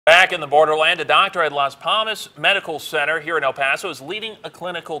Back in the Borderland, a doctor at Las Palmas Medical Center here in El Paso is leading a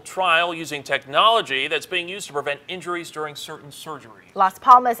clinical trial using technology that's being used to prevent injuries during certain surgeries. Las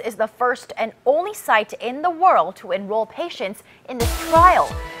Palmas is the first and only site in the world to enroll patients in this trial.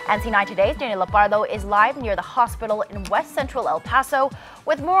 NC9 Today's Daniela Pardo is live near the hospital in West Central El Paso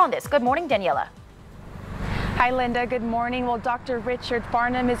with more on this. Good morning, Daniela. Hi, Linda. Good morning. Well, Dr. Richard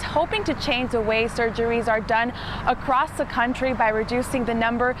Farnham is hoping to change the way surgeries are done across the country by reducing the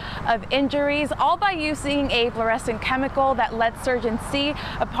number of injuries, all by using a fluorescent chemical that lets surgeons see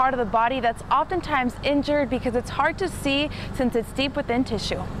a part of the body that's oftentimes injured because it's hard to see since it's deep within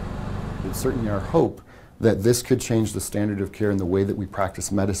tissue. It's certainly our hope that this could change the standard of care in the way that we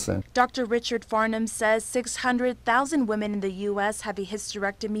practice medicine. Dr. Richard Farnham says 600,000 women in the U.S. have a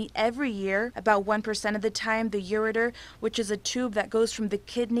hysterectomy every year. About 1% of the time, the ureter, which is a tube that goes from the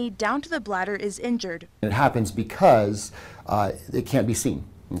kidney down to the bladder, is injured. It happens because it can't be seen.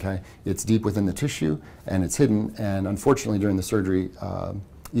 Okay? It's deep within the tissue and it's hidden, and unfortunately during the surgery,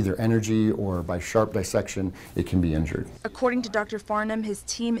 either energy or by sharp dissection, it can be injured. According to Dr. Farnham, his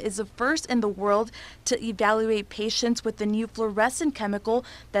team is the first in the world to evaluate patients with the new fluorescent chemical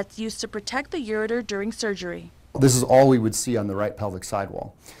that's used to protect the ureter during surgery. This is all we would see on the right pelvic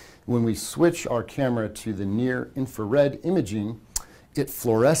sidewall. When we switch our camera to the near infrared imaging, it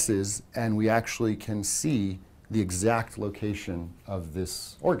fluoresces and we actually can see the exact location of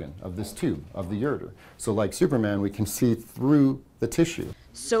this organ, of this tube, of the ureter. So like Superman, we can see through the tissue.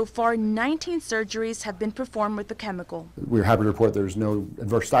 So far, 19 surgeries have been performed with the chemical. We're happy to report there's no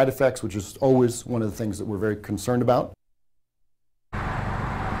adverse side effects, which is always one of the things that we're very concerned about.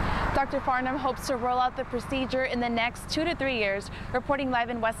 Dr. Farnham hopes to roll out the procedure in the next 2 to 3 years. Reporting live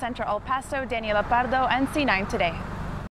in West Central El Paso, Daniela Pardo, NC9 Today.